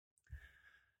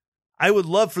 I would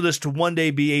love for this to one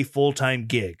day be a full-time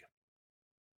gig.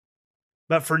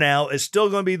 But for now, it's still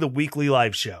going to be the weekly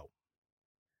live show.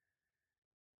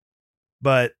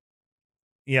 But,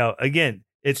 again,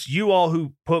 it's you all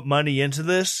who put money into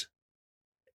this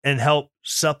and help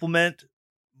supplement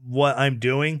what I'm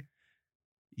doing.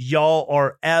 Y'all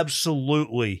are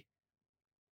absolutely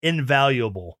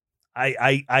invaluable.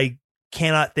 I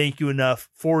cannot thank you enough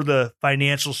for the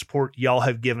financial support y'all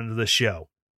have given to the show.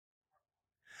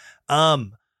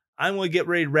 I'm going to get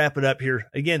ready to wrap it up here.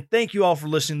 Again, thank you all for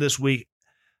listening this week.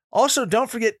 Also, don't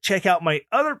forget to check out my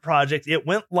other project. It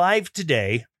went live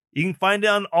today. You can find it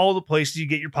on all the places you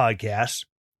get your podcasts.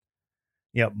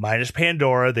 Minus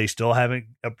Pandora. They still haven't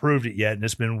approved it yet, and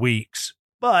it's been weeks.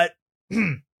 But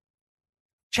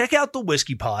check out the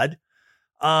Whiskey Pod.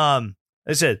 I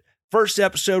said, first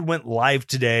episode went live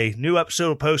today. New episode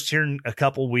will post here in a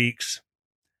couple weeks.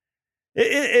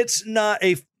 It's not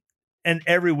an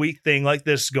every week thing like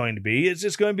this is going to be. It's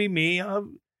just going to be me.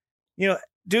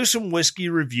 Do some whiskey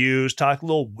reviews, talk a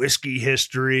little whiskey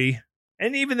history.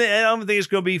 And even I don't think it's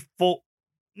going to be full,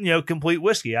 complete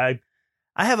whiskey. I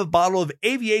have a bottle of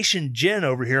Aviation Gin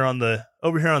over here on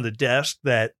the desk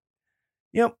that,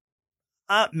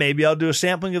 maybe I'll do a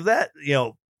sampling of that,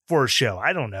 for a show.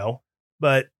 I don't know,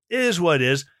 but it is what it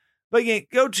is. But again,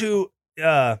 go to,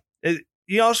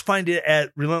 you also find it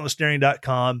at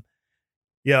relentlessdaring.com.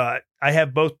 I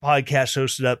have both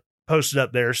podcasts posted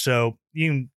up there, so you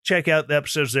can check out the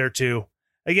episodes there too.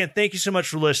 Again, thank you so much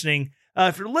for listening.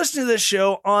 If you're listening to this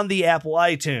show on the Apple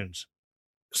iTunes,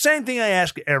 same thing I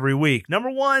ask every week.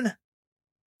 Number one,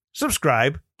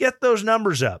 subscribe. Get those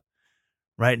numbers up.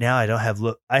 Right now,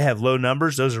 I have low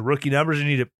numbers. Those are rookie numbers. I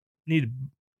need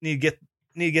to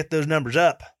get those numbers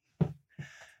up.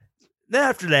 Then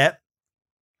after that,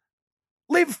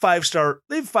 leave a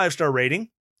 5-star rating.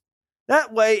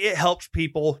 That way, it helps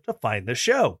people to find the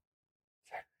show.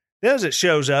 Then as it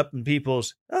shows up and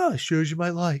people's, shows you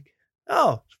might like.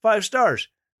 Oh, it's 5 stars.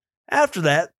 After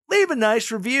that, leave a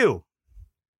nice review.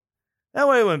 That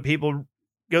way, when people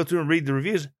go through and read the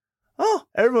reviews,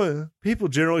 people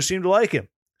generally seem to like him,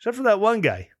 except for that one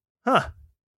guy.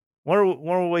 Wonder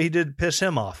what he did to piss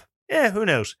him off. Yeah, who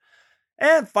knows?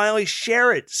 And finally,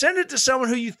 share it. Send it to someone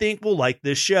who you think will like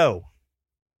this show.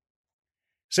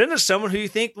 Send it to someone who you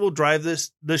think will drive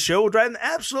the show will drive them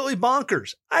absolutely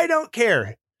bonkers. I don't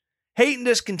care. Hate and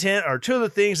discontent are two of the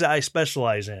things that I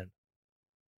specialize in.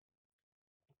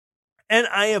 And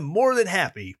I am more than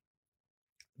happy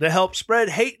to help spread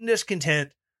hate and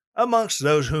discontent amongst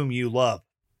those whom you love.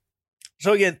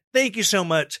 So again, thank you so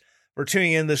much for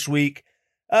tuning in this week.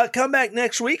 Come back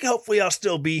next week. Hopefully I'll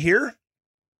still be here.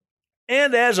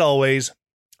 And as always,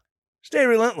 stay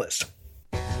relentless.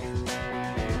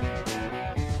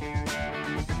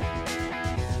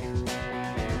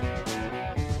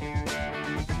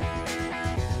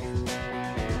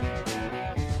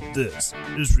 This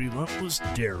is Relentless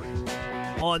Daring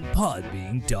on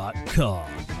Podbean.com.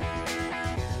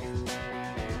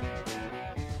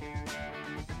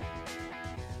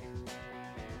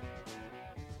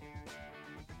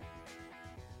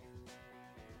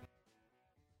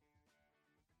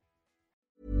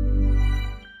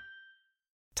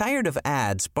 Tired of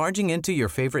ads barging into your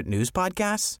favorite news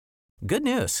podcasts? Good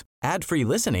news. Ad-free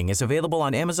listening is available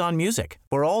on Amazon Music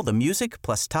for all the music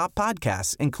plus top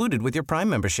podcasts included with your Prime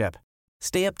membership.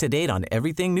 Stay up to date on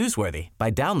everything newsworthy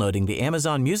by downloading the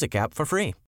Amazon Music app for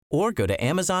free or go to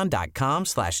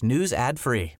amazon.com/news ad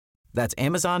free. That's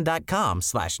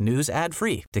amazon.com/news ad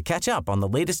free to catch up on the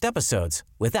latest episodes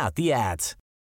without the ads.